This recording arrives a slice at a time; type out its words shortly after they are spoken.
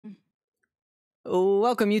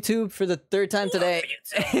Welcome YouTube for the third time today.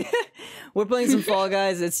 We're playing some Fall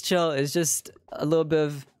Guys. It's chill. It's just a little bit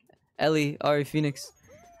of Ellie, Ari, Phoenix.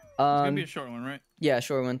 It's gonna be a short one, right? Yeah,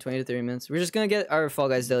 short one, 20 to 30 minutes. We're just gonna get our Fall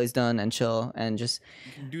Guys dailies done and chill and just...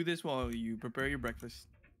 You can do this while you prepare your breakfast.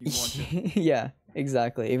 You can watch it. Yeah,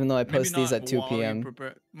 exactly. Even though I post these at 2 p.m.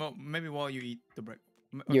 Well, maybe while you eat the breakfast.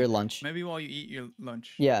 Your lunch. Maybe while you eat your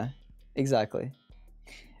lunch. Yeah, exactly.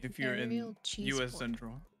 If you're in U.S.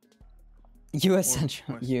 Central. U.S.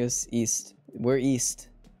 Central. West. U.S. East. We're East.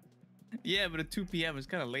 Yeah, but at 2 p.m. it's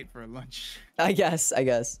kind of late for a lunch. I guess. But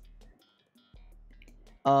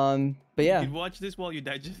yeah. You can watch this while you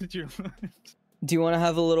digest your lunch. Do you want to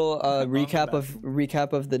have a little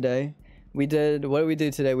recap of the day? We did, what did we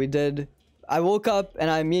do today? I woke up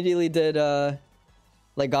and I immediately did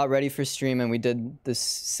like got ready for stream, and we did this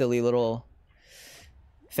silly little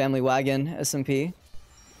family wagon SMP,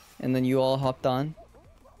 and then you all hopped on.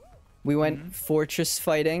 We went fortress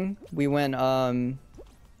fighting. We went dang,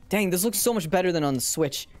 this looks so much better than on the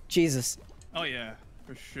Switch. Jesus. Oh yeah,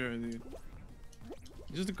 for sure, dude.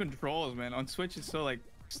 Just the controls, man. On Switch it's so like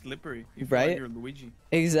slippery. You feel like you're Luigi.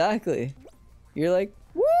 Exactly. You're like,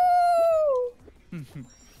 woo!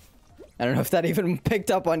 I don't know if that even picked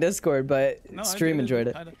up on Discord, but stream enjoyed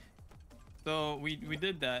it. So we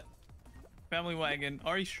did that. Family wagon.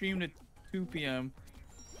 Ari streamed at 2 p.m.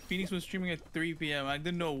 Phoenix was streaming at 3 p.m. I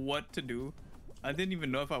didn't know what to do. I didn't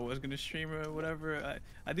even know if I was gonna stream or whatever.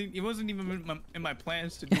 I didn't. It wasn't even in my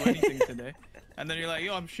plans to do anything today. And then you're like,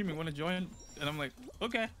 "Yo, I'm streaming. Want to join?" And I'm like,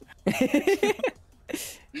 "Okay."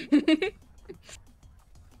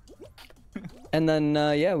 And then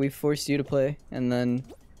yeah, we forced you to play, and then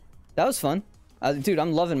that was fun. Dude,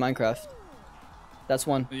 I'm loving Minecraft. That's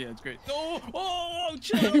one. Yeah, it's great. Oh,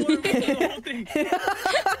 chill! I want to read the whole thing.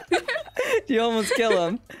 You almost kill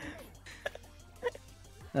him.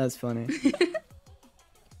 That's funny.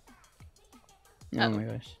 Oh my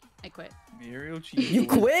gosh. I quit. Ariel cheese. You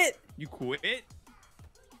quit? You quit?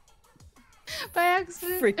 By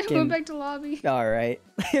accident. Freaking... I went back to lobby. Alright.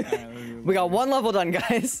 We got one level done,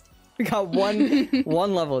 guys. We got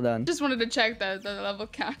one level done. Just wanted to check that the level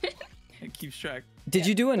count. It keeps track. Did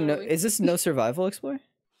you do a no? Is this no survival explore?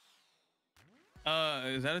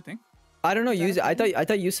 Is that a thing? I don't know. I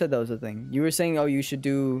thought you said that was a thing. You were saying, oh, you should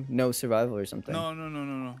do no survival or something.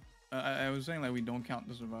 No. I was saying like we don't count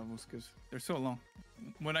the survivals because they're so long.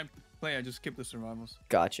 When I play, I just skip the survivals.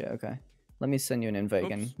 Gotcha. Okay. Let me send you an invite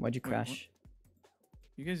again. Why'd you crash? Wait,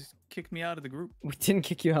 you guys kicked me out of the group. We didn't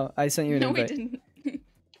kick you out. I sent you an invite. No, we didn't.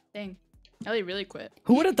 Dang. Ellie really quit.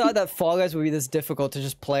 Who would have thought that Fall Guys would be this difficult to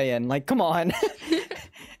just play in? Like, come on.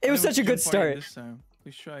 It was such a good start. This time.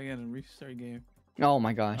 Please try again and restart game. Oh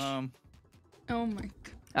my gosh. Oh my god.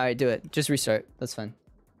 All right, do it. Just restart. That's fine.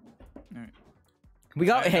 All right. We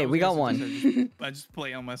got. Hey, we got one. I just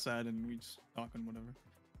play on my side and we just talk and whatever.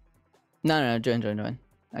 No. Join.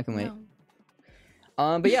 I can wait.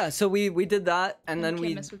 No. But yeah, so we did that, and then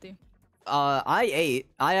we. Mess with you. I ate.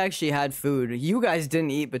 I actually had food. You guys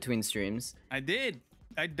didn't eat between streams. I did.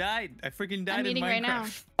 I died. I freaking died in Minecraft. Right now.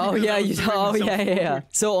 Oh yeah, yeah.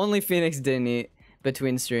 So only Phoenix didn't eat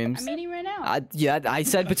between streams. I'm eating right now. I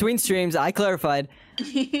said between streams. I clarified.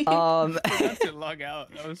 I forgot to log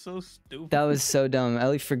out. That was so stupid. That was so dumb.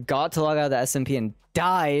 Ellie forgot to log out of the SMP and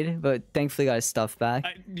died, but thankfully got his stuff back.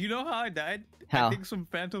 You know how I died? How? I think some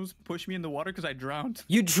phantoms pushed me in the water because I drowned.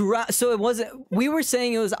 You drowned. So it wasn't. We were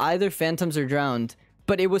saying it was either phantoms or drowned,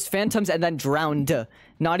 but it was phantoms and then drowned.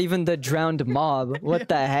 Not even the drowned mob. What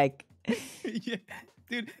the heck? Yeah,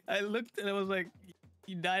 dude. I looked and I was like,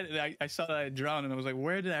 "You died." And I saw that I drowned, and I was like,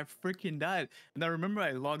 "Where did I freaking die?" And I remember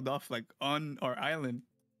I logged off like on our island.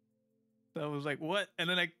 So I was like, "What?" And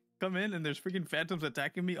then I come in and there's freaking phantoms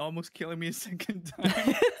attacking me, almost killing me a second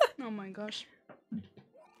time. Oh my gosh.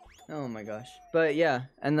 Oh my gosh. But yeah,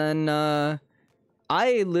 and then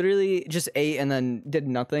I literally just ate and then did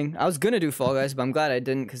nothing. I was gonna do Fall Guys, but I'm glad I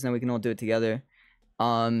didn't because then we can all do it together.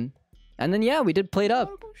 And then yeah, we did Played Up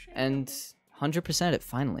and 100% it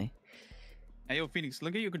finally. Hey yo, Phoenix,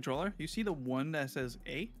 look at your controller. You see the one that says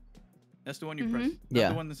A? That's the one you press. Yeah.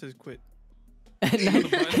 The one that says quit.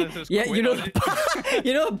 Yeah, you know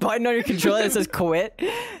the button on your controller that says quit?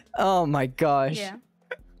 Oh my gosh. Yeah.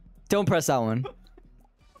 Don't press that one.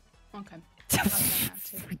 Okay.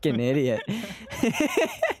 Freaking idiot.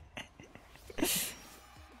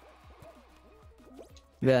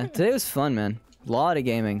 Yeah, today was fun, man. A lot of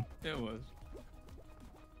gaming. It was.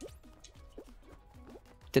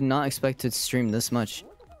 Did not expect to stream this much.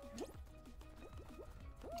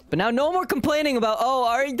 But now no more complaining about, oh,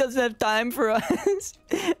 Ari doesn't have time for us.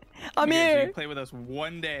 I'm Okay, so here. you play with us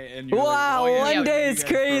one day, and you're Wow, like, oh, yeah, one day you is guys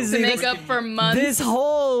broke. crazy. To make up for months. This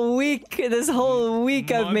whole week, I've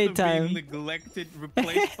Month made of being time. neglected,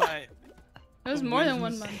 replaced by. It was more than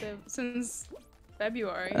 1 Wednesdays. month since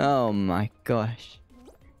February. Oh my gosh.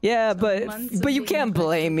 Yeah, but months of you being can't neglected.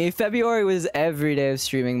 blame me. February was every day of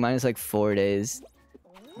streaming. Mine is like 4 days.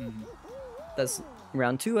 That's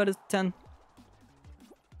round 2 out of 10.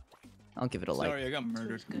 I'll give it a like. Sorry, I got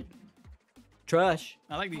murdered. It's good. Trash.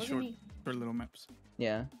 I like these Wasn't short, me. short little maps.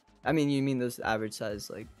 Yeah. I mean, you mean those average size,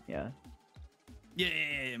 like, yeah.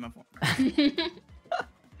 Yeah, my fault.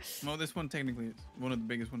 Well, this one technically is one of the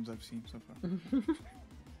biggest ones I've seen so far.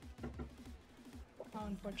 How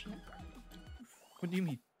unfortunate. What do you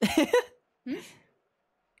mean?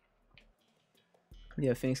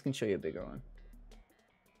 Yeah, Phoenix can show you a bigger one.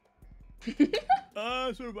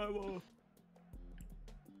 Survival.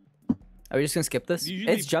 Are we just gonna skip this?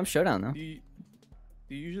 Usually- It's Jump Showdown, though. Do you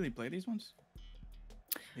usually play these ones?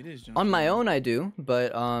 It is. Jump On my Showdown. own, I do,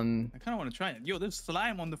 but, I kind of want to try it. Yo, there's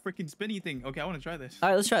slime on the freaking spinny thing. Okay, I want to try this.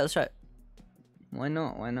 Alright, let's try it. Why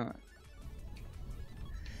not?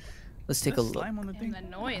 Let's take a There's look. slime on the thing. And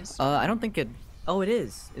the noise. I don't think it... Oh, it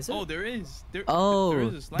is. Is it? Oh, there is. There Oh,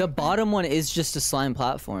 is a slime the thing. bottom one is just a slime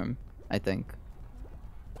platform, I think.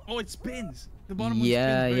 Oh, it spins. The bottom one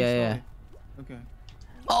Yeah, spins. yeah, very yeah. slowly. Okay.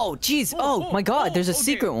 Oh, jeez. Oh, my god, there's a okay.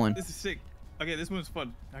 secret one. This is sick. Okay, this one's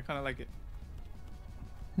fun. I kind of like it.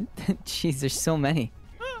 Jeez, there's so many.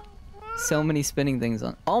 So many spinning things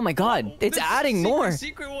on. Oh my god, it's There's adding secret- more.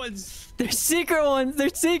 Secret ones. There's secret ones.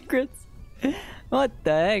 There's secrets. What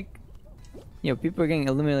the heck? Yo, people are getting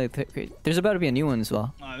eliminated. There's about to be a new one as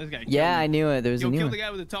well. Oh, this guy. killed Yeah, me. I knew it. There was Yo, a new kill one. the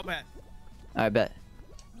guy with the top hat. I bet.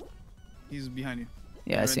 He's behind you.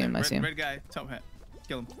 Yeah, I Right see him. there. I see him. Red guy, top hat.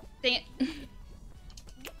 Kill him. Dang it.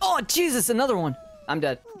 Oh, Jesus, another one. I'm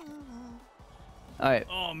dead. All right,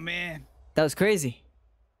 Oh man, that was crazy.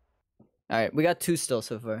 All right, we got 2 still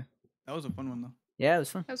so far. that was a fun one though. Yeah, it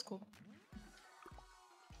was fun. That was cool.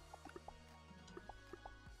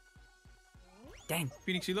 Dang.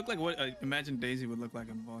 Phoenix, you look like what Imagine Daisy would look like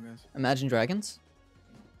in Fall Guys. Imagine Dragons.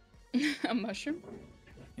 A mushroom?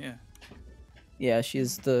 Yeah. Yeah, she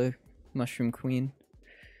is the mushroom queen.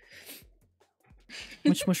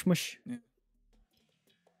 Mush, mush, mush.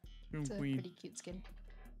 Room It's a queen. pretty cute skin.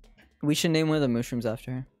 We should name one of the mushrooms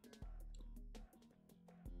after her.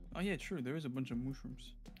 Oh yeah, true. There is a bunch of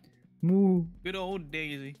mushrooms. Moo. Good old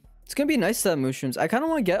Daisy. It's gonna be nice to have mushrooms. I kind of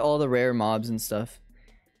want to get all the rare mobs and stuff.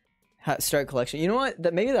 Start collection. You know what?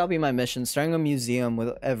 Maybe that'll be my mission. Starting a museum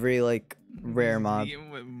with every like rare mob. Museum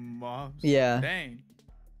with mobs. Yeah. Dang.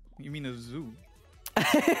 You mean a zoo?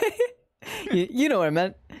 You know what I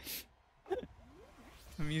meant.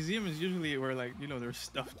 A museum is usually where like they're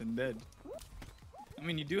stuffed and dead. I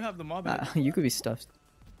mean, you do have the mob. head. You could be stuffed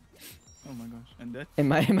Oh my gosh, and dead. in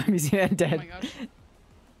my museum and Oh dead. my gosh.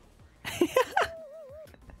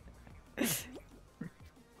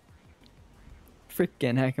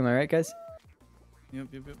 Freaking heck, am I right, guys? Yep.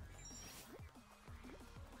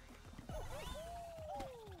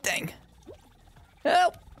 Dang.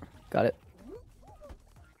 Help! Got it.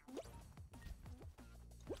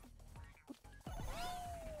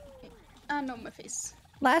 Ah, no, my face.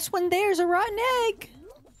 Last one there's a rotten egg.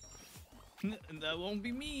 That won't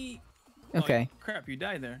be me. Okay. Oh, crap, you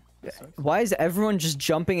died there. That sucks. Why is everyone just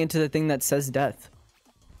jumping into the thing that says death?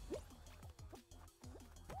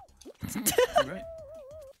 You're right.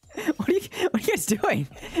 What are you guys doing?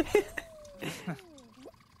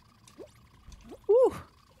 Woo.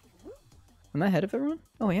 Am I ahead of everyone?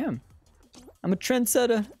 Oh, I am. I'm a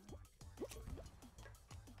trendsetter.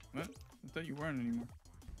 What? I thought you weren't anymore.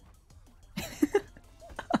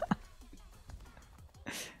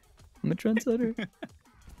 I'm a trendsetter.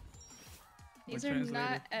 These What are translated?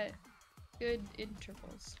 not at good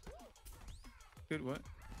intervals. Good what?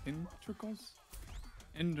 Intervals?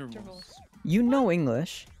 Intervals. Intervals. You know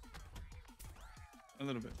English. A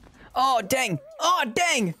little bit. Oh, dang. Oh,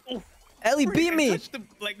 dang. Oh, Ellie beat I me. touched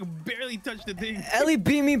barely touched the thing. Ellie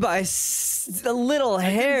beat me by a little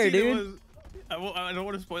hair, I didn't see there dude. was- I don't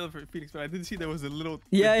want to spoil it for Phoenix, but I did see there was a little.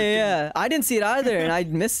 Yeah. I didn't see it either, and I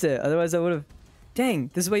missed it. Otherwise, I would have. Dang,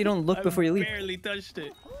 this is why you don't look before you leap. Barely touched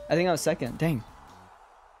it. I think I was second. Dang.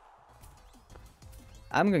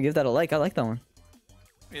 I'm gonna give that a like. I like that one.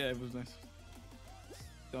 Yeah, it was nice.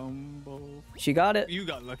 Dumbo. She got it. You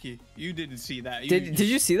got lucky. You didn't see that. Did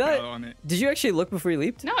you see that? fell on it. Did you actually look before you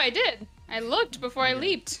leaped? No, I did. I looked before I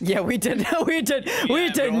leaped. Yeah, we did. we did. we Yeah,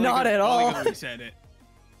 but did only not 'cause- at only all. 'cause we said it.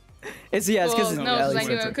 It's because Well, no, no, 'cause Ellie's I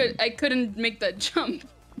knew right. I couldn't make that jump.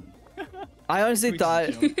 I honestly We thought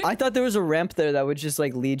just jumped. I thought there was a ramp there that would just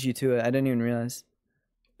like lead you to it. I didn't even realize.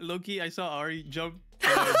 Loki, I saw Ari jump.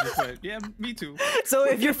 And I just went, yeah, me too. So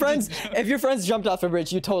if your friends jumped off a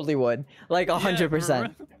bridge, you totally would. Like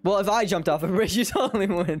 100%. Well, if I jumped off a bridge, you totally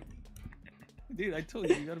would. Dude, I told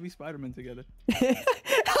you, you gotta be Spider-Man together.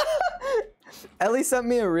 Ellie sent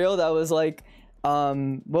me a reel that was like,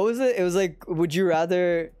 what was it? It was like, would you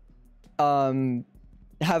rather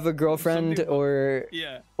have a girlfriend or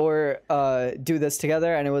do this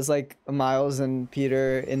together? And it was like Miles and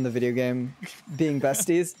Peter in the video game being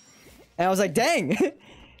besties. And I was like, dang,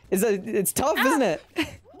 it's tough, isn't it?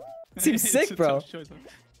 It seems sick, bro.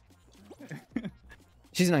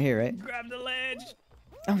 She's not here, right? Grab the ledge.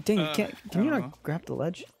 Oh, dang, can you not grab the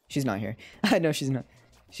ledge? She's not here. I know she's not.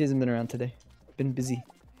 She hasn't been around today. Been busy.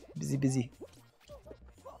 Busy.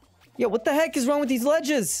 Yo, what the heck is wrong with these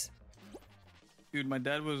ledges? Dude, my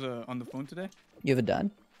dad was on the phone today. You have a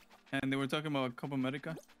dad? And they were talking about Copa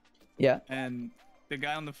America. Yeah. And the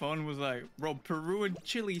guy on the phone was like, bro, Peru and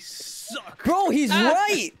Chile suck. Bro, he's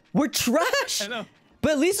right. We're trash. I know.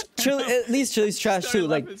 But at least Chile's trash too.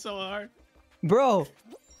 Like, so hard. bro,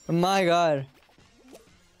 my God.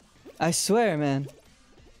 I swear, man.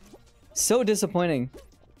 So disappointing.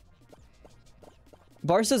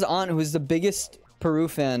 Barca's aunt, who's the biggest Peru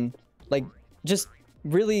fan, like, just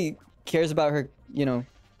really cares about her, you know,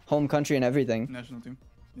 home country and everything. National team.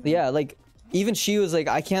 Yeah, like, even she was like,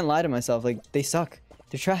 I can't lie to myself. Like, they suck.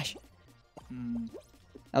 They're trash.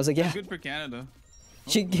 I was like, yeah. Good for Canada.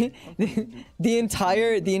 She the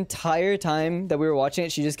entire time that we were watching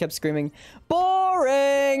it, she just kept screaming,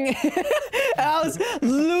 "Boring!" I was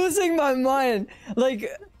losing my mind. Like,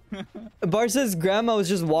 Barca's grandma was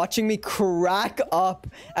just watching me crack up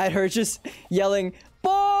at her just yelling,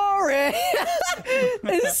 "Boring!"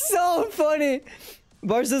 It's so funny.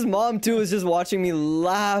 Barca's mom too was just watching me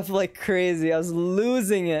laugh like crazy. I was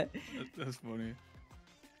losing it. That's funny.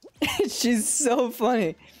 She's so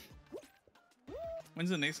funny. When's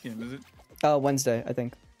the next game? Is it Wednesday, I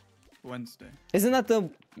think. Wednesday? Isn't that the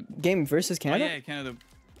game versus Canada? Oh, yeah, Canada,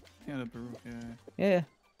 Peru. Yeah.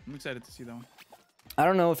 I'm excited to see that one. I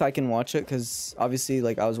don't know if I can watch it because obviously,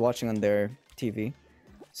 like, I was watching on their TV,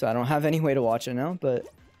 so I don't have any way to watch it now. But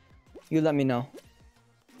you let me know.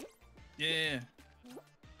 Yeah.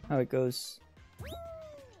 How it goes.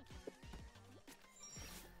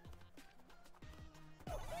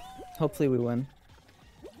 Hopefully we win.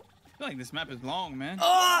 I feel like this map is long, man.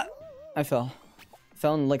 Ah! I fell.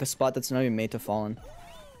 Fell in like a spot that's not even made to fall in.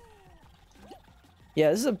 Yeah,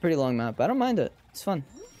 this is a pretty long map. I don't mind it. It's fun.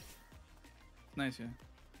 Nice, yeah.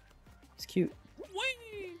 It's cute.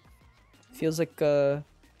 Whee! Feels like a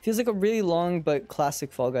really long but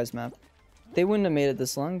classic Fall Guys map. They wouldn't have made it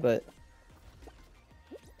this long, but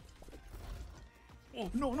Oh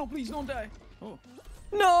no, please don't die. Oh,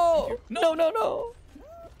 no, No. no.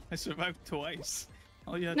 I survived twice.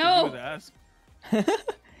 All you had No. to do was ask.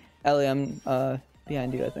 Ellie, I'm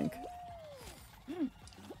behind you, I think.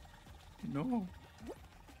 No.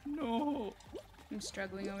 I'm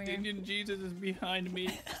struggling over here. Indian Jesus is behind me.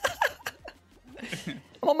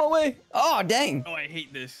 I'm on my way. Oh, dang. Oh, I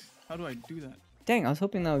hate this. How do I do that? Dang, I was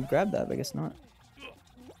hoping that would grab that, but I guess not.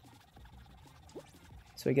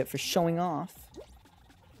 That's what I get for showing off.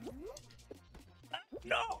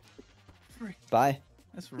 No. Frick. Bye.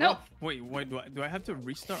 That's rough. No. Wait, do I have to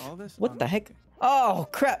restart all this? What Oh, the no. heck? Oh,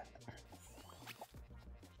 crap.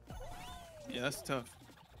 Yeah, that's tough.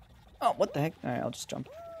 Oh, what the heck? All right, I'll just jump.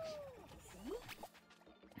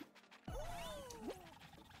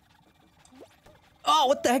 Oh,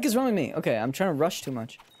 what the heck is wrong with me? Okay, I'm trying to rush too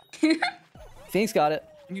much. Phoenix got it.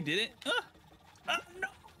 You did it? No.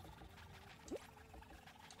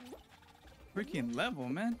 Freaking level,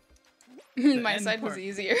 man. My end side was part.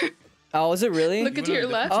 easier. Oh, is it really? Look at You your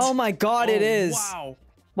wanna left. Oh my God, it Oh, is. Wow.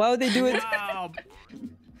 Why would they do it? Wow.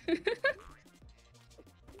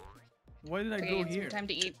 Why did I Okay, go it's here? time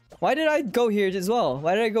to eat. Why did I go here as well?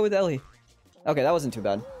 Why did I go with Ellie? Okay, that wasn't too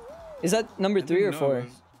bad. Is that number I 3 didn't or know 4? it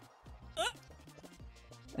was-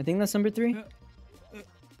 I think that's number 3.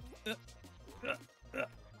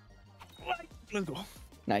 Let's go.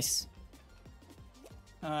 Nice.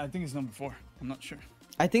 I think it's number 4. I'm not sure.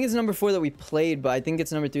 I think it's number 4 that we played, but I think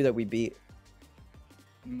it's number 3 that we beat.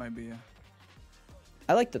 It might be, yeah.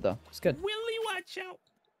 I liked it though. It's good. Willie, watch out.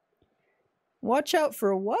 Watch out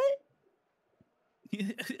for what?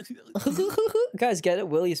 Guys, get it?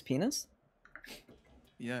 Willie's penis?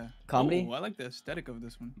 Yeah. Comedy? Oh, I like the aesthetic of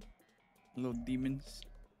this one. Little demons.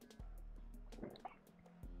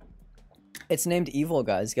 It's named Evil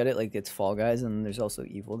Guys. Get it? Like it's Fall Guys, and there's also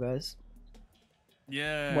Evil Guys.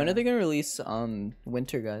 Yeah. When are they gonna release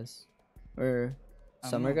Winter Guys or I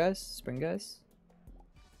don't Summer know. Guys? Spring Guys?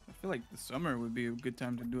 feel like the summer would be a good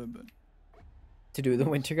time to do it, but To do the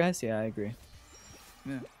winter, guys? Yeah, I agree.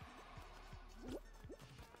 yeah.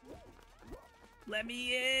 Let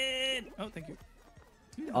me in. Oh, thank you.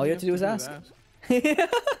 All you have to do is ask.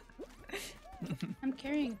 I'm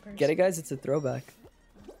carrying a person. Get it, guys? It's a throwback.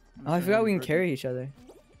 Oh, I forgot we can carry each other.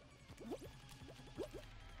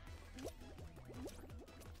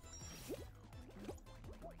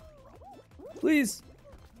 Please.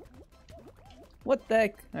 What the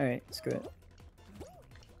heck? Alright, screw it.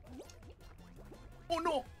 Oh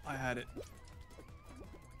no! I had it.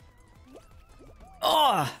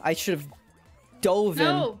 Oh, I should have dove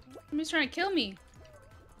No! Somebody's trying to kill me.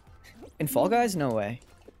 in Fall Guys? No way.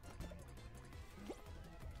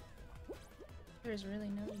 There's really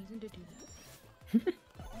no reason to do that.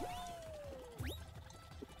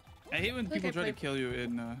 I hate when Look, people I try to played- kill you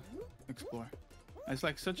in Explore. It's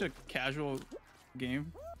like such a casual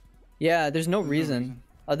game. Yeah, there's no There's no reason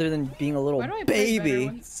other than being a little Why do I play better baby.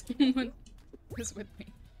 when someone is with me?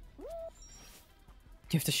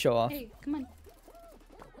 You have to show off. Hey, come on.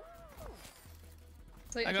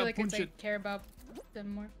 So I I feel got like it's like punched. care about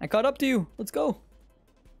them more. I caught up to you. Let's go.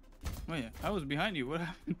 Oh yeah, I was behind you. What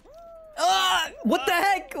happened? Ah! What the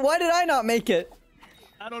heck? Why did I not make it?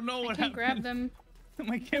 I don't know I what can't grab happened. them.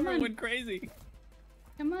 My camera on. went crazy.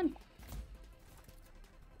 Come on.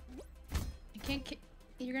 You can't.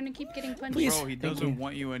 You're gonna keep getting punched. Please. Bro, he Thank doesn't you.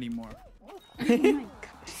 want you anymore. Oh my god.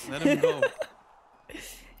 Let him go.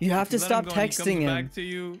 You have to Let him stop go and he texting comes him. back to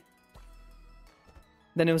you.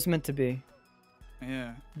 Then it was meant to be.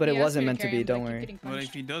 Yeah. But He it asked wasn't me meant to carry be, him, but I don't keep worry. getting But if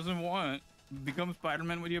punched. he doesn't want, become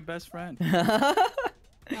Spider-Man with your best friend.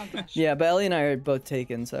 Oh gosh. Yeah, but Ellie and I are both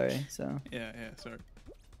taken, sorry. So Yeah, sorry.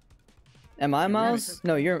 am I You're Miles? right.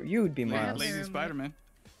 No, you would be Yeah, Miles. Lazy Lazy- Spider-Man.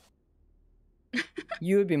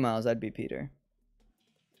 You would be Miles, I'd be Peter.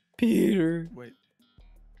 Peter. Wait.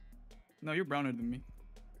 No, you're browner than me.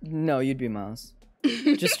 No, you'd be Miles.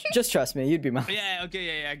 just trust me, you'd be Miles. Yeah,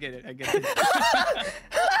 okay, yeah, I get it. I get it.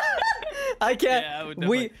 I can't. Yeah, I would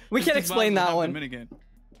we definitely- can't Miles explain is that half one. Dominican.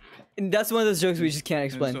 That's one of those jokes we just can't And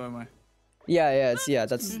explain. so am I. Yeah, that's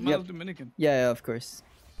Miles yep. Dominican. Yeah, of course.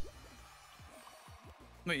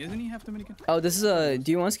 Wait, isn't he half Dominican? Oh, this is a.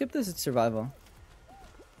 Do you want to skip this? It's survival.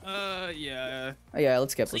 Yeah. Oh yeah,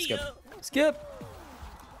 let's skip. Let's See skip. ya. Skip.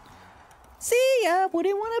 See ya.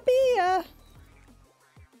 Wouldn't wanna be ya.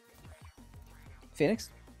 Phoenix.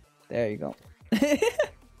 There you go.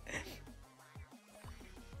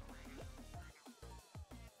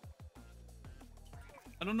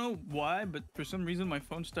 I don't know why, but for some reason my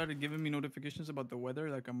phone started giving me notifications about the weather,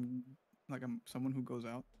 like I'm someone who goes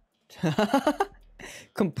out.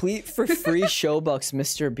 Complete for free Showbucks,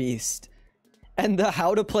 Mr. Beast. And the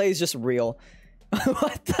how to play is just real.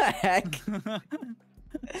 What the heck?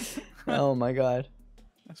 Oh my god.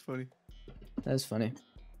 That's funny. That's funny.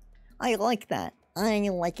 I like that. I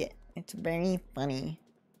like it. It's very funny.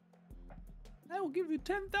 I will give you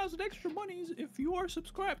 10,000 extra monies if you are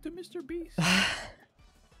subscribed to Mr. Beast.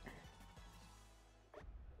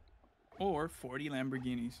 Or 40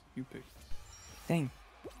 Lamborghinis. You pick. Dang.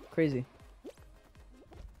 Crazy.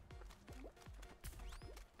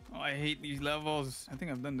 Oh, I hate these levels. I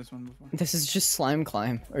think I've done this one before. This is just Slime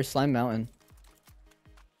Climb or Slime Mountain.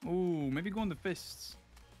 Ooh, maybe go on the fists.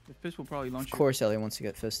 The fist will probably launch Of course Ellie wants to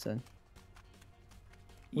get fisted.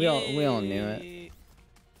 We all knew it. Yay.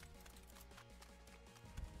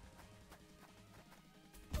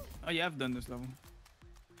 Oh yeah, I've done this level.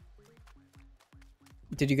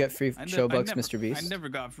 Did you get free I Showbucks, never- Mr. Beast? I never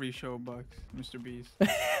got free Showbucks, Mr. Beast.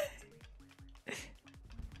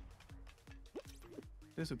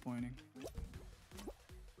 Disappointing.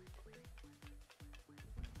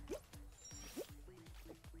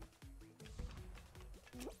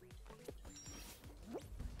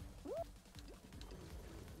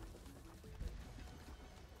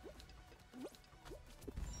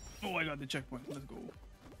 Oh, I got the checkpoint. Let's go.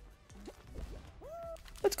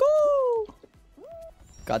 Let's go!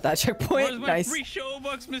 Got that checkpoint. Where's my Nice. free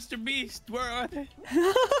Showbucks, Mr. Beast? Where are they?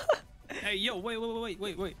 Hey, yo,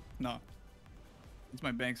 wait. No. It's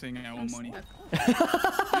my bank saying I want money.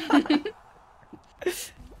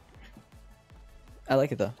 I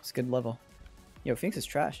like it though. It's a good level. Yo, Phoenix is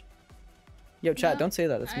trash. Yo, chat, No, don't say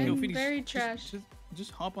that. That's I'm Yo, mean. Phoenix, very just- trash.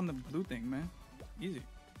 Just hop on the blue thing, man. Easy.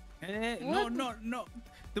 Hey, What? no.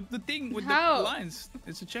 The thing with How? the lines,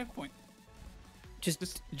 it's a checkpoint.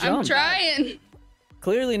 Just I'm jump. trying.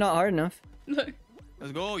 Clearly not hard enough. Look.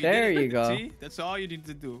 Let's go. There did it. you go. See? That's all you need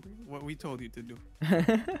to do. What we told you to do.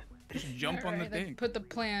 Just jump on the Alright, like, thing. put the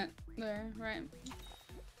plant there, right?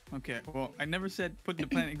 Okay, well, I never said put the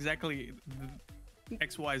plant exactly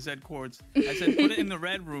XYZ chords. I said put it in the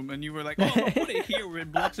red room, and you were like, oh, put it here where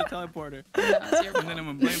it blocks the teleporter. No, it's your And then I'm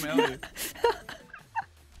gonna blame Ellie.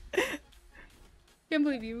 Can't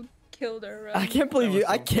believe you killed our run. I can't believe That you. was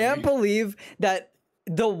I so can't funny. believe that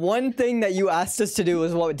the one thing that you asked us to do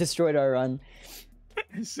was what destroyed our run.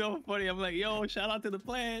 It's so funny. I'm like, yo, shout out to the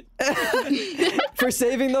plant. For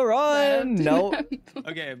saving the run. No.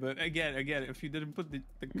 Okay, but again, if you didn't put the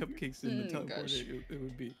cupcakes in the teleporter, gosh. it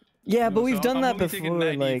would be. Yeah, but So we've done I'm that only taking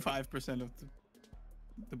before. Like 95% of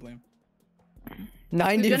the blame. We've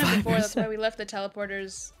done it 95%. before, that's why we left the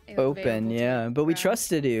teleporters Open, available to yeah, but we grab.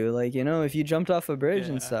 trusted you, like, you know, if you jumped off a bridge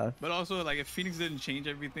and Yeah. stuff. But also, like, if Phoenix didn't change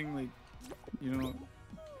everything, like, you know,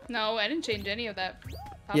 No, I didn't change any of that.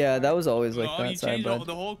 top Yeah, part. that was always like well, that. you Sorry, changed bud.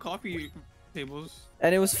 the whole coffee tables.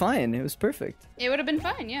 And it was fine. It was perfect. It would have been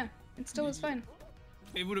fine, yeah. It still was fine.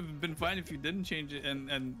 It would have been fine if you didn't change it,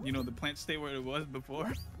 and you know the plant stayed where it was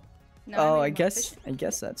before. No, Oh, made I it more guess efficient. I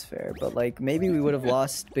guess that's fair, but like maybe we would have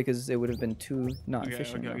lost because it would have been too not Okay,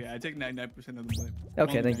 efficient. okay, though. okay. I take 99% of the blame.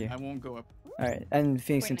 Okay, Only thank nine. you. I won't go up. All right, and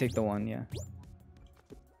Phoenix can 0.9. take the one. Yeah.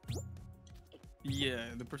 Yeah,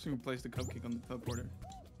 the person who placed the cupcake on the teleporter.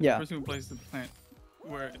 The Yeah. person who placed the plant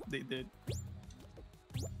where they did.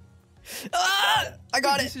 Ah! I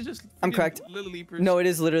got This it. is just I'm freaking correct. Little Leapers. No, it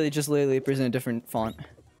is literally just Lily Leapers in a different font.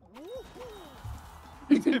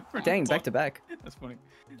 Dang, back to back. That's funny.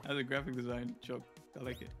 As a graphic design joke, I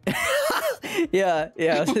like it. Yeah,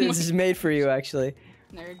 yeah. This is made for you, actually.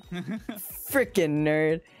 Nerd. Freaking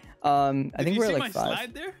nerd. I think Did you we're see at my like 5.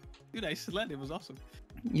 slide there? Dude, I slid. It was awesome.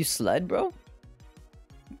 You sled, bro?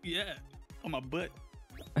 Yeah, on my butt.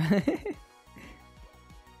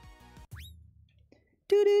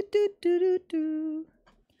 Do-do-do-do-do-do.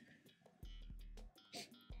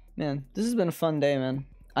 Man, this has been a fun day, man.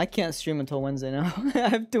 I can't stream until Wednesday now. I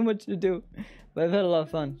have too much to do, but I've had a lot of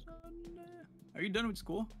fun. Are you done with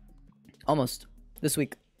school? Almost this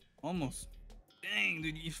week. Almost. Dang,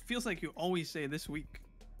 dude, it feels like you always say this week.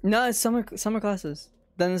 No, it's summer classes.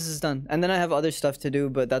 Then this is done, and then I have other stuff to do,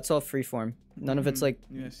 but that's all freeform. None of it's like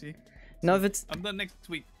Yeah, see? none of it's. I'm done next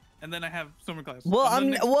week, and then I have summer class. Well,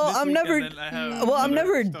 done this never. week, and then I have Well, I'm other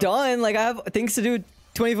never stuff. done. Like I have things to do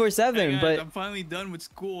 24/7, Hey, guys, but I'm finally done with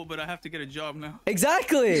school, but I have to get a job now.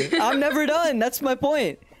 exactly. I'm never done. That's my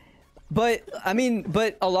point. But I mean,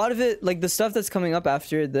 but a lot of it, like the stuff that's coming up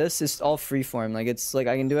after this, is all freeform. Like it's like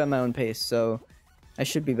I can do it at my own pace, so I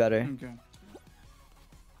should be better. Okay.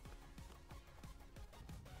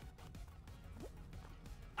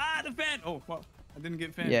 Ah, the fan! Oh, wow. I didn't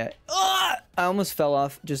get fan. Yeah. Ah! I almost fell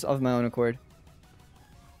off just of my own accord.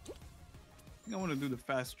 I think I want to do the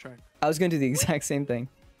fast track. I was gonna do the exact same thing.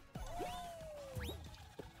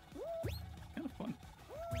 Kind of fun.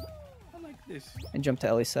 I like this. I jumped to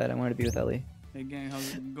Ellie's side. I wanted to be with Ellie. Hey, gang,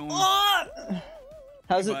 how's it going? How's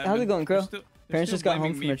it? But How's it going, they're Crow? still- they're Parents still just got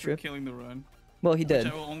home blaming from me a for trip. killing the run. Well, he did.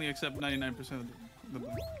 Which I will only accept 99% of the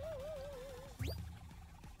blame.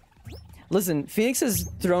 Listen, Phoenix has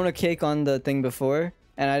thrown a cake on the thing before,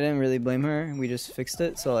 and I didn't really blame her. We just fixed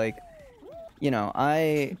it. So like, you know,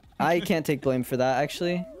 I can't take blame for that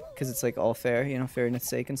actually, because it's like all fair, you know, fairness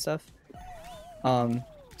sake and stuff.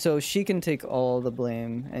 So she can take all the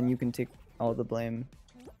blame, and you can take all the blame,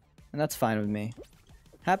 and that's fine with me.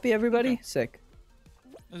 Happy everybody? Okay. Sick.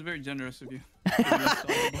 That's very generous of you. Giving us all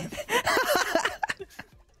the blame.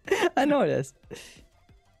 I know it is.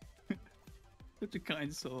 Such a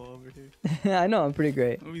kind soul over here. I know I'm pretty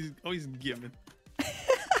great. Always giving.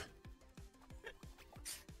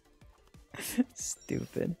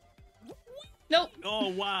 Stupid. Nope. Oh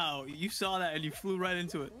wow, you saw that and you flew right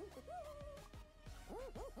into it.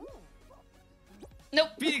 Nope.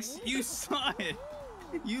 Phoenix, you saw it.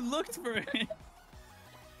 You looked for it.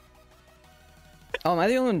 Oh, am I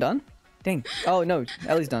the only one done? Dang. Oh no,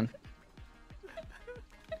 Ellie's done.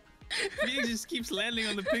 Phoenix just keeps landing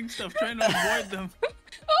on the pink stuff, trying to avoid them.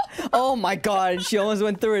 Oh my god, she almost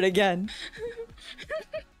went through it again.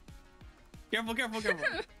 Careful, careful, careful.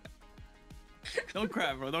 Don't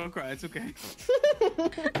cry, bro. Don't cry. It's okay.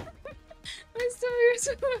 My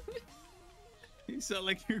stomach hurts. You sound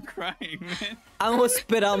like you're crying, man. I almost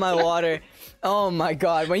spit out my water. Oh my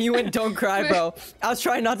god, when you went don't cry, bro, I was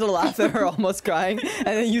trying not to laugh at her almost crying, and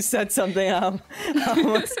then you said something, I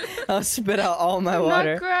almost spit out all my I'm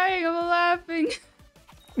water. not crying, I'm laughing.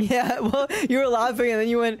 Yeah, well, you were laughing and then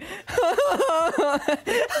you went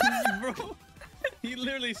Bro, he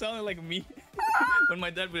literally sounded like me when my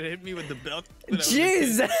dad would hit me with the belt. when I was a kid.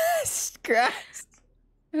 Jesus Christ.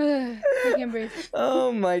 I can't breathe.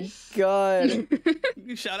 Oh my god.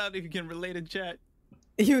 You shout out if you can relate in chat.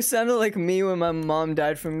 You sounded like me when my mom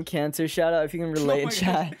died from cancer. Shout out if you can relate, Oh my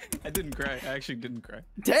chat. God. I didn't cry. I actually didn't cry.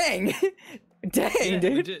 Dang, dang, Yeah,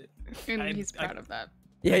 dude. legit. And I- he's I- proud of that.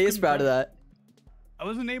 Yeah, he is proud of that. I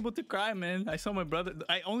wasn't able to cry, man. I saw my brother.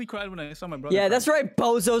 I only cried when I saw my brother. Yeah, cry. that's right,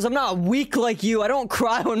 bozos. I'm not weak like you. I don't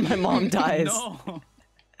cry when my mom dies. No.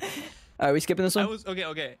 Are we skipping this I one? was okay.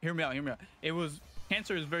 Okay, hear me out. Hear me out. It was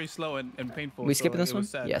cancer is very slow and painful. We so skipping this it one? was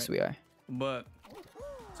sad, Yes, right? we are. But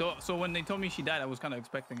so when they told me she died, I was kind of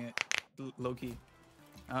expecting it, low key.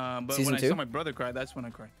 But Season when I two? saw my brother cry, that's when I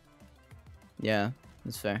cried. Yeah,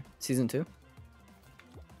 that's fair. Season 2?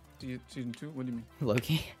 Season 2? What do you mean?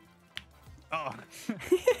 Loki. Oh,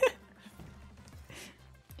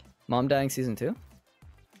 Mom dying season 2?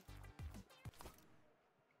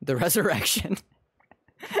 The resurrection.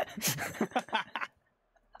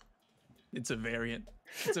 it's a variant.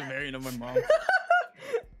 It's a variant of my mom.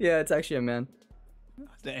 Yeah, it's actually a man.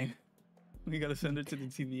 Dang. We gotta send her to the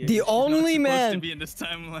TVA. The She's not only supposed man- to be in this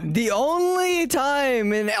timeline. The only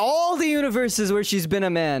time in all the universes where she's been a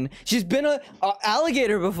man. She's been a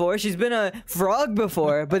alligator before, she's been a frog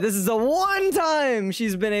before, but this is the one time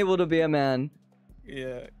she's been able to be a man.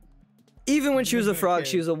 Yeah. Even when she was a Even a frog, kid.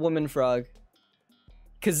 she was a woman frog.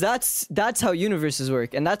 Cause that's how universes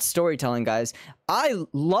work, and that's storytelling, guys. I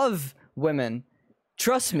love women.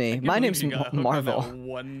 Trust me. Can't My believe name's you got hooked on that Marvel.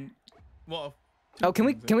 One. Well. Oh, can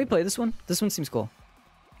we Let's play this one? This one seems cool.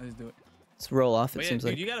 do it. Let's roll off. It But yeah, seems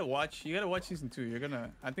dude, like. you gotta watch season 2. You're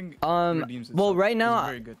gonna. I think. Redeems Well, itself. right It's now,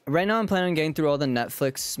 very good. I'm planning on getting through all the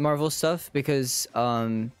Netflix Marvel stuff because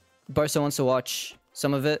Barca wants to watch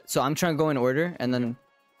some of it, so I'm trying to go in order and then.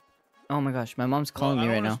 Oh my gosh, my mom's calling Well,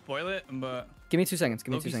 me I right don't now. wanna spoil it, but Give me 2 seconds.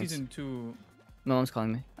 Give me 2 Loki seconds. season 2. My mom's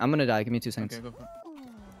calling me. I'm gonna die. Give me 2 seconds. Okay, go for it.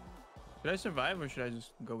 Should I survive or should I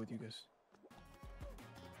just go with you guys?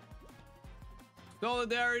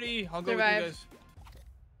 Solidarity. I'll go Survive. with you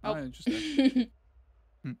guys. Oh. Interesting.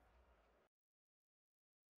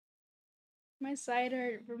 My side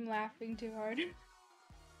hurt from laughing too hard.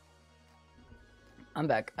 I'm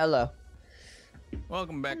back. Hello.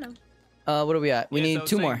 Welcome back. Hello. What are we at? We Yeah, so I need was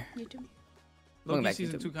 2 saying- more. You too. Welcome Loki back,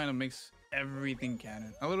 season YouTube. 2 kind of makes everything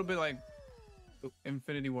canon. A little bit like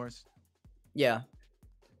Infinity Wars. Yeah.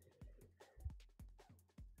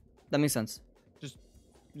 That makes sense.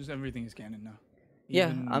 Just everything is canon now. Yeah,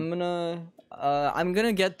 Even- I'm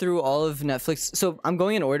gonna get through all of Netflix. So I'm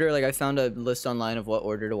going in order. Like I found a list online of what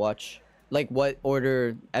order to watch, like what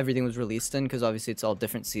order everything was released in, because obviously it's all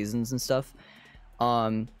different seasons and stuff.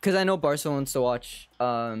 Because I know Barca wants to watch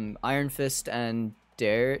Iron Fist and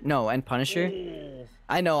and Punisher.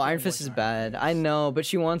 I know Iron Fist watch is Iron bad. Fist. I know, but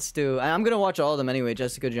she wants to. And I'm gonna watch all of them anyway.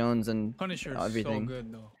 Jessica Jones and Punisher is everything. so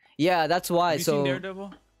good though. Yeah, that's why. Have you So seen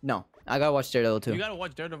Daredevil? no, I gotta watch Daredevil You too. gotta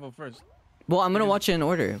watch Daredevil first. Well, I'm gonna because- watch it in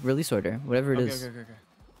order, release order, whatever it is. Okay.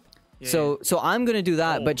 Yeah, So I'm gonna do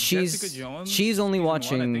that, Oh, but Jessica Jones, she's only season one,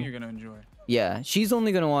 watching. I think you're gonna enjoy. Yeah, she's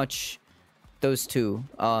only gonna watch those 2.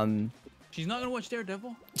 She's not gonna watch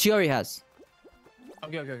Daredevil. She already has.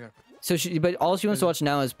 Okay. So but all she wants to watch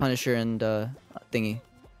now is Punisher and thingy.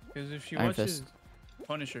 Because if she Iron watches Fist.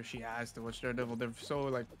 Punisher, she has to watch Daredevil. They're so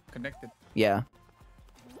like connected. Yeah.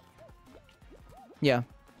 Yeah,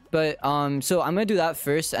 but so I'm gonna do that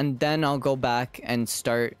first, and then I'll go back and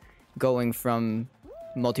start going from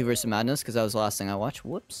Multiverse of Madness because that was the last thing I watched.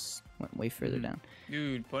 Whoops, went way further Mhm. down.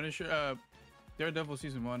 Dude, Punisher, Daredevil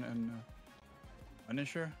season 1 and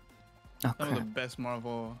Punisher, Oh some of the crap! best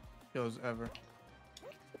Marvel shows ever.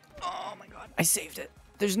 Oh my god, I saved it.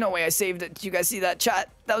 There's no way I saved it. Did you guys see that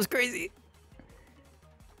chat? That was crazy.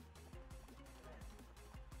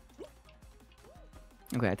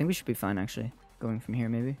 Okay, I think we should be fine actually. Going from here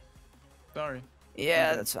maybe. Sorry. Yeah,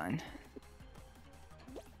 Okay. that's fine.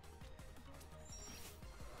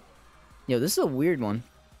 Yo, this is a weird one.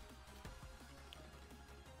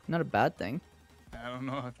 Not a bad thing. I don't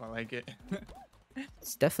know if I like it.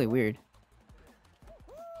 It's definitely weird.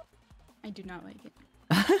 I do not like it.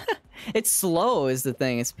 It's slow is the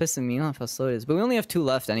thing. It's pissing me off how slow it is. But we only have 2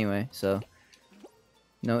 left anyway, so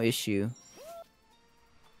no issue.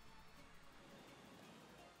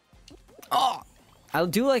 Oh! I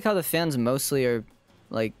do like how the fans mostly are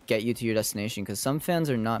like get you to your destination, because some fans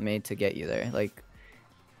are not made to get you there. Like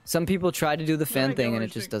some people try to do the I fan get thing what and you're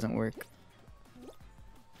it just saying. doesn't work.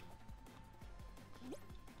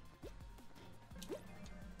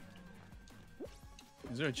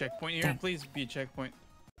 Is there a checkpoint here? Dang. Please be a checkpoint.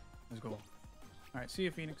 Let's go. All right, see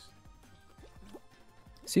you, Phoenix.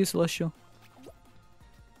 See you, Celestial.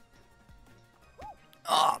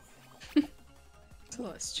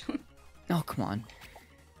 Celestial. Oh, come on.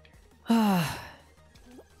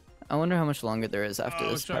 I wonder how much longer there is after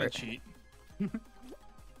I was this trying part. to cheat.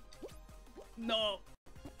 No.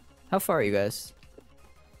 How far are you guys?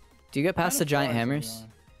 Do you get past the giant hammers?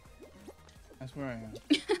 That's where I am.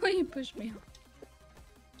 Why you push me off?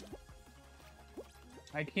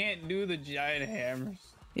 I can't do the giant hammers.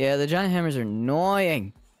 Yeah, the giant hammers are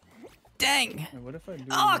annoying. Dang. Wait, what if I do?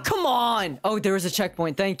 Oh, come on. Oh, there was a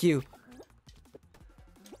checkpoint. Thank you.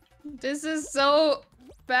 This is so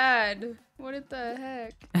bad. What the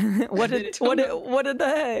heck? what did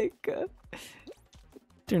the heck?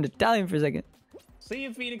 Turned Italian for a second. See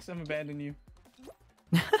you, Phoenix. I'm abandoning you.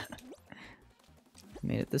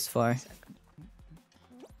 Made it this far.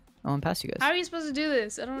 Oh, I'm past you How guys. are you supposed to do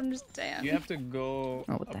this? I don't understand. You have to go.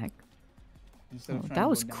 Oh, what the up heck? instead Oh, of trying that to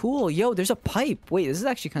was go down. cool. Yo, there's a pipe. Wait, this is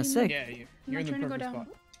actually kind of sick. Yeah, you're in the trying to go perfect down.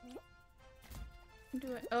 spot. Do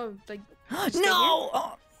it. Oh, like. No!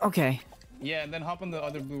 Oh, okay. Yeah, and then hop on the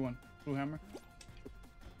other blue one. Blue hammer.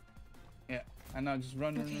 Yeah, and now just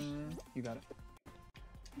run, run, Okay. run, run. You got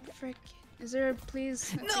it. Frick. Is there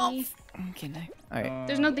please a No! thingy? Okay, no. Alright.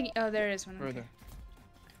 There's no thingy. Oh, there is one. Further. Okay.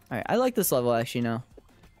 Alright, I like this level actually now.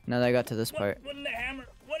 Now that I got to this part. What in the hammer?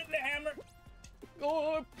 What in the hammer?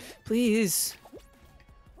 Go up. Please.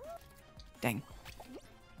 Dang.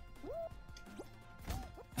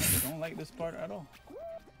 I don't like this part at all.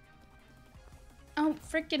 Oh,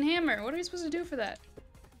 frickin' hammer. What are we supposed to do for that?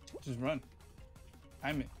 Just run.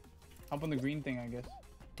 Time it. Hop on the green thing, I guess.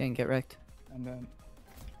 Dang, get wrecked. And then.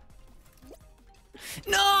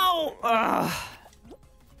 No! Ugh.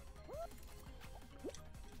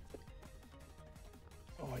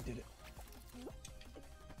 Oh, I did it.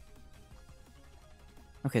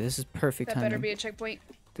 Okay, this is perfect That timing. better be a checkpoint.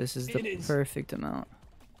 This is It the is. perfect amount.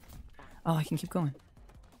 Oh, I can keep going.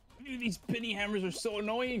 Dude, these penny hammers are so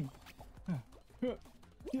annoying.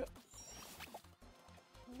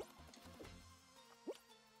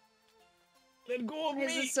 Let go of Why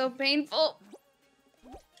is me. this so painful?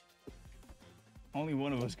 Only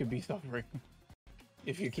one of us could be suffering.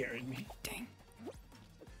 If you carried me. Dang.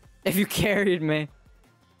 If you carried me.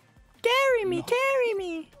 Carry me, No. carry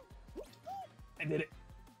me. I did it.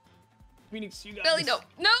 Phoenix, you got Belly, this.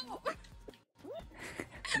 no. No!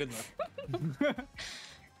 Good luck.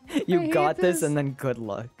 You hate got this this. and then good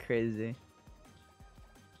luck. Crazy.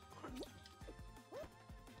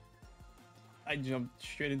 I jumped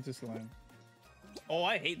straight into slime. Oh,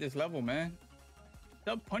 I hate this level, man.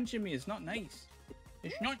 Stop punching me. It's not nice.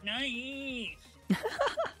 It's not nice.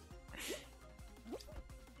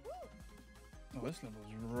 Oh, this level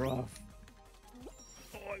is rough.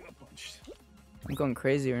 Oh, I got punched. I'm going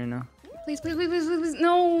crazy right now. Please, please, please, please, please, please.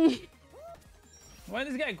 No! Why is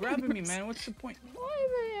this guy grabbing me, man? What's the point? Why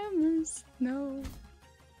the hammers? No.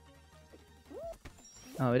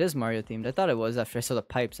 Oh, it is Mario themed. I thought it was after I saw the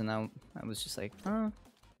pipes and now I was just like, huh?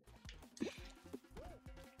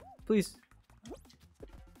 Please.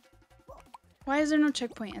 Why is there no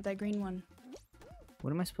checkpoint at that green one?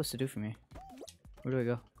 What am I supposed to do from here? Where do I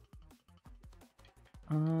go?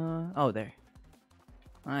 Oh, there.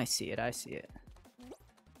 I see it, I see it.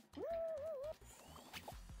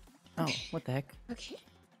 Oh, what the heck? Okay.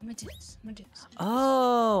 I'm gonna do this. I'm gonna do this.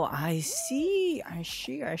 Oh, I see. I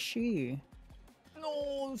see, I see.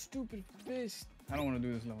 No, stupid fist. I don't want to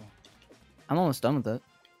do this level. I'm almost done with it.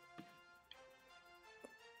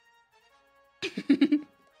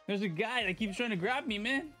 There's a guy that keeps trying to grab me,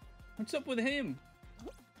 man. What's up with him?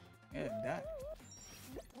 Yeah, that.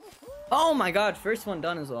 Oh my god, first one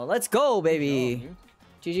done as well. Let's go, baby. Oh,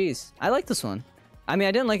 dude. GG's. I like this one. I mean,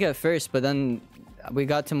 I didn't like it at first, but then we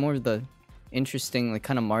got to more of the interesting, like,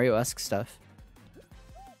 kind of Mario-esque stuff.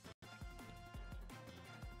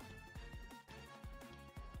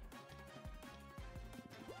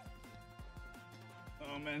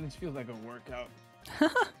 Oh man, this feels like a workout.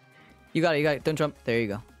 You got it, you got it. Don't jump. There you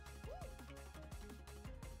go.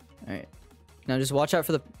 Alright. Now just watch out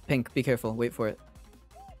for the pink. Be careful. Wait for it.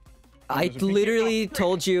 I there's a pink- literally oh, frick.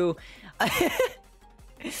 told you... I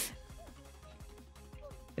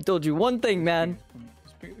told you one thing, man.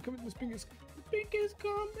 This pink is coming. This pink is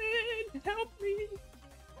coming. Help me.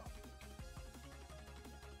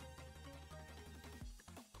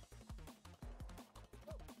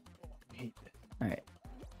 I hate this. Alright.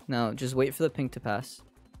 Now just wait for the pink to pass.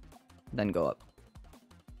 Then go up.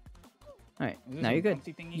 Alright. Is this Now a you're good.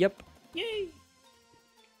 bouncy thingy? Yep. Yay.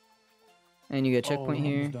 And you get a Oh, checkpoint we're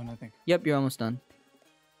here. almost done, I think. Yep, you're almost done.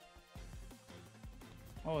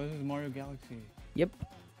 Oh, this is Mario Galaxy. Yep.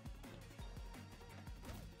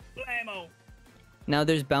 Blammo. Now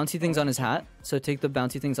there's bouncy things on his hat, so take the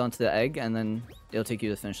bouncy things onto the egg, and then it'll take you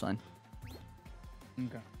to the finish line.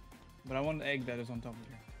 Okay. But I want the egg that is on top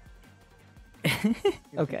of here.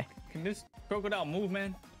 Okay. Can this crocodile move,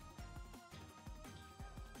 man?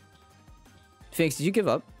 Phoenix, did you give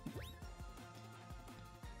up?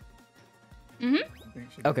 Mm-hmm. I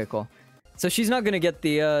think she Okay, cool. So she's not gonna get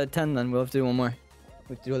the 10 then. We'll have to do one more.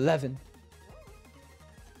 We have to do 11.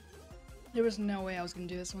 There was no way I was gonna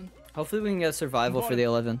do this one. Hopefully we can get survival for the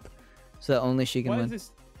 11th. So that only she can Why win. is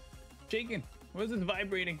this shaking? Why is this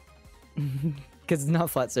vibrating? Because it's not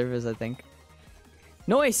flat surface, I think.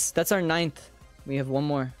 Nice! That's our 9th. We have one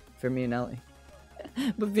more for me and Ellie.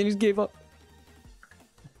 But Phoenix gave up.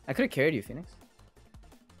 I could have carried you, Phoenix.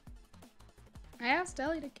 I asked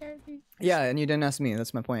Ellie to carry me. Yeah, and you didn't ask me.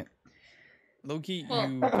 That's my point. Low-key, Well-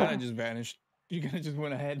 you kind of just vanished. You kind of just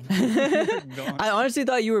went ahead. Gone. I honestly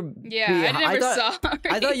thought you were. Yeah, I never saw.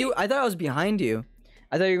 I thought you. I thought I was behind you.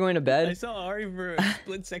 I thought you were going to I bed. saw Ari for a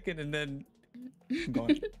split second and then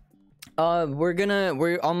gone.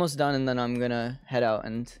 We're almost done, and then I'm gonna head out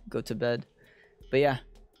and go to bed. But yeah,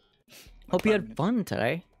 hope you had fun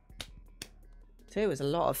today. Today was a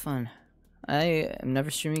lot of fun. I am never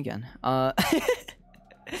streaming again. No,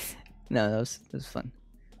 that was fun.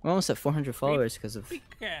 We're almost at 400 followers because of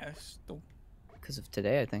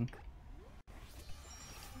today, I think.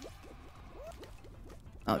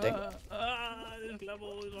 Oh dang! This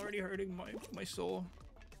level is already hurting my soul.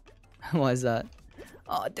 Why is that?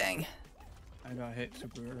 Oh dang! I got hit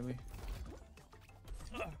super early.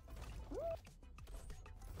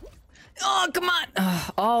 Oh come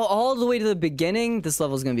on! All the way to the beginning. This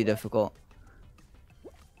level is gonna be difficult.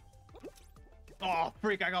 Oh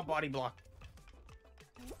freak! I got body block.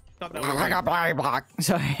 Thought that was I got body block.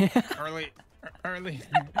 Sorry. early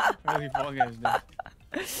fall guys,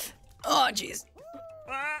 dude. Oh jeez.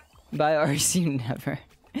 Bye RC never.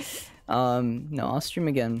 No, I'll stream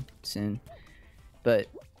again soon, but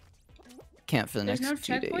can't for the There's next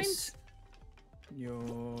no few checkpoints? days. Yo,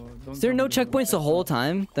 don't Is there tell no me there's checkpoints the whole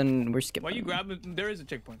time? Then we're skipping. Why you grab it? There is a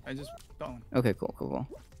checkpoint. I just got one. Okay, cool.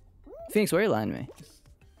 Phoenix, where are you landing me?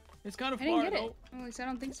 It's kind of I far didn't get though. it. At least I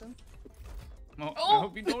don't think so. Oh, I Oh!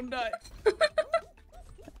 hope you don't die.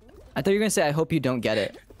 I thought you were gonna say I hope you don't get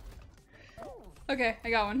it. Okay, I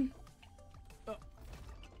got one.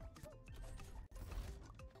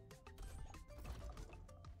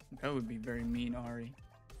 That would be very mean, Ari.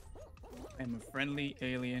 I'm a friendly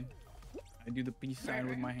alien. I do the peace sign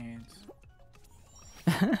with my hands.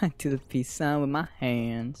 Do the peace sign with my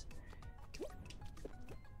hands.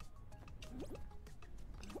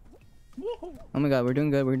 Woohoo! Oh my god, we're doing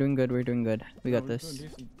good. We got Oh, this. we're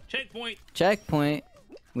doing Checkpoint! Checkpoint.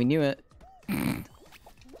 We knew it.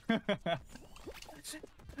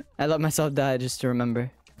 I let myself die just to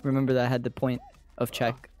remember. Remember that I had the point of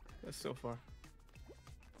check. That's so far.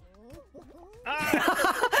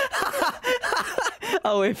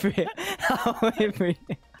 I'll wait for you.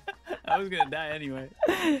 I was gonna die anyway.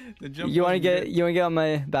 The jump You wanna wasn't get good. you wanna get on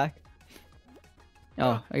my back?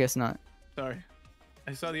 Oh, I guess not. Sorry.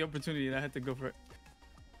 I saw the opportunity and I had to go for it.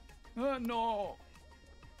 Oh no!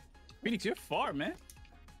 Phoenix, you're far, man.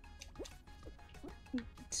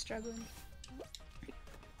 Struggling.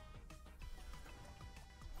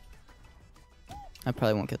 I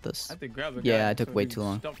probably won't get this. I had to grab the Yeah, guy I took so way he too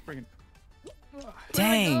long. Stop freaking.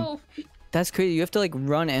 Dang, Oh, that's crazy. You have to like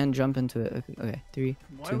run and jump into it. Okay, 3,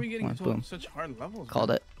 Why 2, are we getting 1, into boom. such hard levels? Called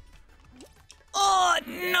man? it. Oh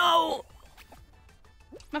no!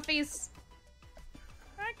 my face.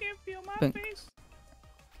 I can feel my Bink. face.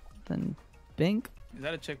 Then bink, Is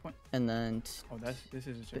that a checkpoint? and then Oh, this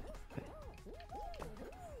is a checkpoint.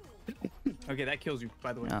 Okay, that kills you,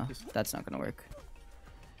 by the way. no, Just- that's not gonna work.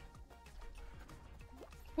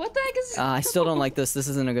 What the heck is? I still don't like this. This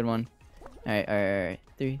isn't a good one. All right.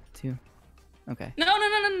 3, 2. Okay.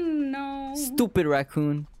 No. Stupid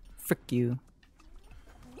raccoon. Frick you.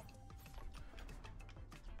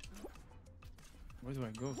 Where do I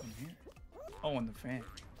go from here? Oh, on the fan.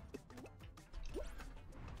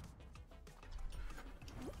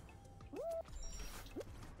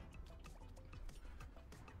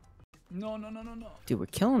 No. Dude, we're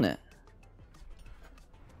killing it.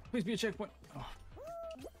 Please be a checkpoint. Oh,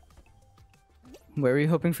 Where were you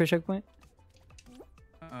hoping for a checkpoint?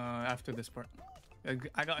 after this part.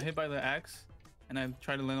 I got hit by the axe, and I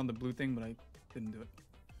tried to land on the blue thing, but I didn't do it.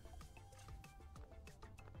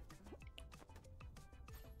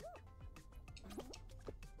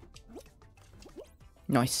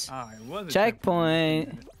 Nice. Ah, it was a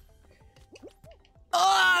Checkpoint.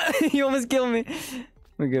 Oh, you almost killed me.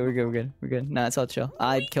 We're good. Nah, it's all chill.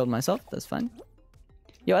 I killed myself. That's fine.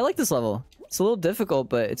 Yo, I like this level. It's a little difficult,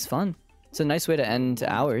 but it's fun. It's a nice way to end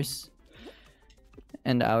hours.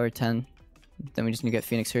 End hour 10. Then we just need to get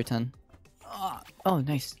Phoenix here 10. Oh,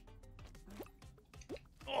 nice.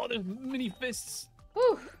 Oh, there's mini fists.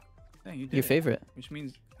 Whew. Dang, you did Your it, favorite. which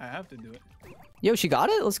means I have to do it. Yo, she got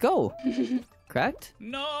it. Let's go. Cracked.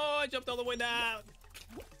 No, I jumped all the way down.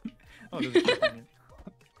 Oh, there's a checkpoint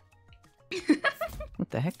here. What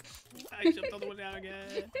the heck? I jumped all the way down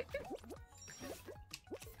again.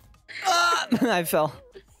 Ah! I fell.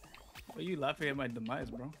 Why are you laughing at my demise,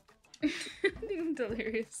 bro? I think I'm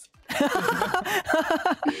delirious.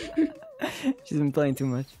 She's been playing too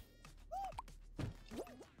much.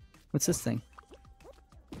 What's this thing?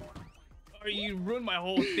 Oh, you ruined my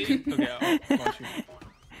whole thing. Okay, I'll shoot.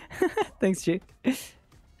 Thanks, G.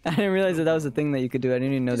 I didn't realize that was a thing that you could do. I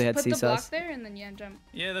didn't even know they had Put the block seesaws. there and then jump.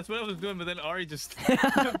 Yeah, that's what I was doing, but then Ari just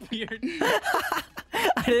appeared.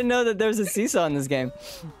 I didn't know that there was a seesaw in this game.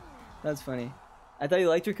 That's funny. I thought you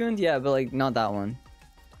liked Raccoon? Yeah, but like not that one.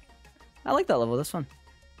 I like that level. That's fun.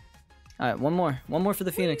 All right, one more. One more for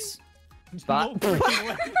the Phoenix. Spot. No freaking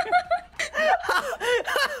way.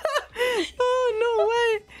 Oh, no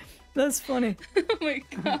way. That's funny. Oh my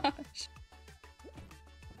gosh.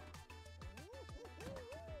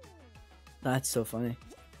 That's so funny.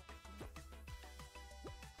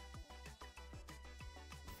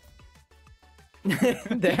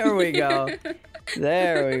 There we go.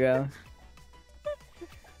 There we go.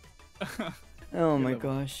 Oh my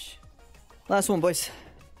gosh. Last one, boys.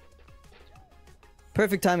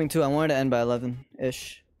 Perfect timing too. I wanted to end by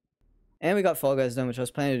 11-ish. And we got Fall Guys done, which I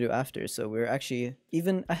was planning to do after, so we were actually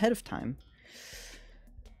even ahead of time.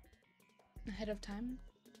 Ahead of time?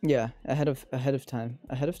 Yeah, ahead of time.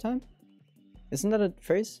 Ahead of time? Isn't that a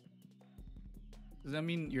phrase? Does that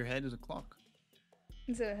mean your head is a clock?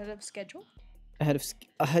 Is it ahead of schedule?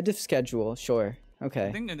 Ahead of schedule, sure. Okay.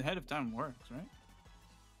 I think ahead of time works, right?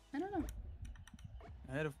 I don't know.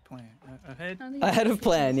 Ahead of plan. Ahead. I don't think Ahead it of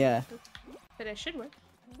plan, yeah. But it should work.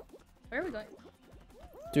 Where are we going?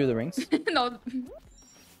 Through the rings. No.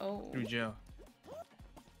 Oh. Through jail.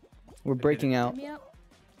 We're breaking out. Let me out.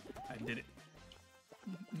 I did it.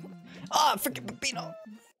 Ah, freaking Pepino!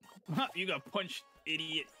 You got punched,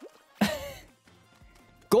 idiot.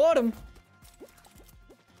 Got him!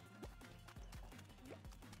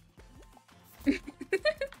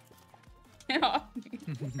 Get off me.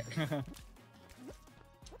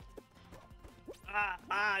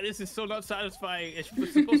 This is so not satisfying. It's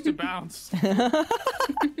supposed to bounce.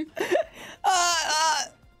 Ah!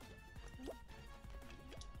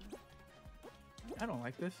 I don't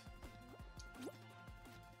like this.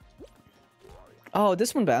 Oh,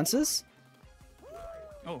 this one bounces?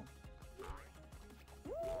 Oh.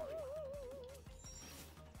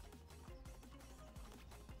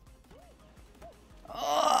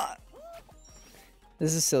 Ah!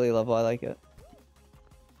 This is a silly level, I like it.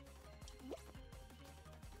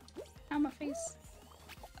 Ow, my face.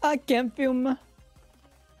 I can't feel my...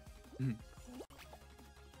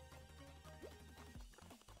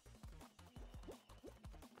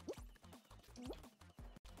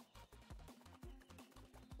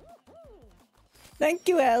 Thank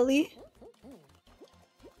you, Ellie.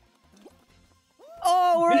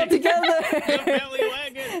 Oh, we're all together! Family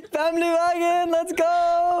wagon. Family wagon, let's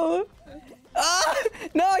go! Ah!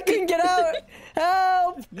 No, I couldn't get out!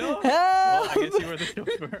 Help! No. Help! Well, I guess you were the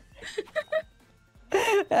chauffeur.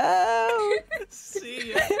 Help!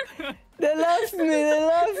 See ya. They left me, they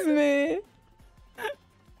left me!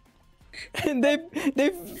 And they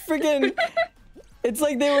freaking... It's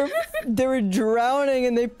like they were drowning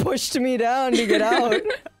and they pushed me down to get out.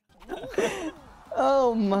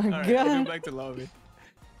 Oh my Alright, god. I'll go back to lobby.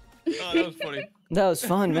 Oh, that was funny. That was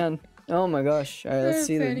fun, man. Oh my gosh. Alright, let's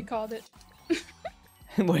see Fanny the... called it.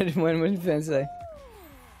 what did Fan say?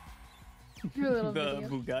 Her little The video.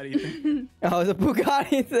 Bugatti thing. Oh, the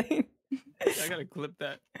Bugatti thing. I gotta clip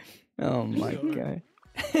that. Oh my Sure. god.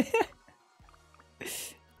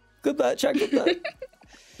 Clip that, check that.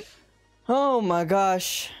 Oh my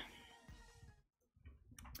gosh.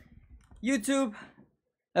 YouTube,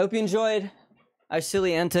 I hope you enjoyed our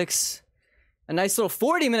silly antics. A nice little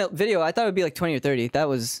 40-minute video. I thought it would be like 20 or 30. That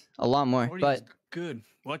was a lot more. 40 But is good.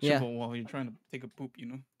 Watchable Yeah. while you're trying to take a poop, you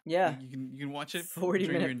know? yeah, You can watch it 40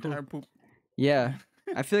 during your minute entire poop. yeah.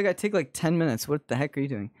 I feel like I take like 10 minutes. What the heck are you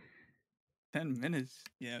doing? 10 minutes.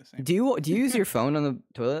 Yeah, same. Do you use your phone on the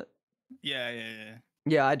toilet? Yeah.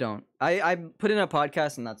 Yeah, I don't. I put in a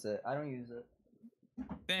podcast and that's it. I don't use it.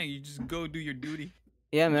 Dang, you just go do your duty.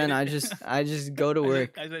 Yeah, man. I just go to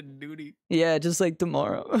work. I said duty. Yeah, just like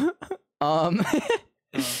tomorrow.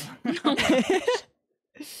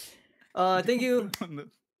 Thank you.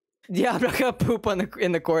 Yeah, I'm not gonna poop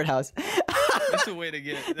in the courthouse. That's the way to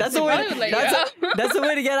get. That's the the way. probably like, That's the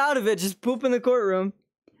way to get out of it. Just poop in the courtroom.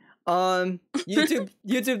 YouTube,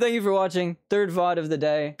 thank you for watching. Third VOD of the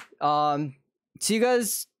day. See you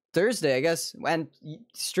guys Thursday, I guess, and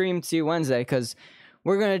stream to Wednesday because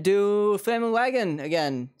we're gonna do Family Wagon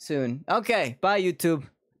again soon. Okay, bye YouTube.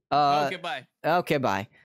 Okay, bye. Okay, bye.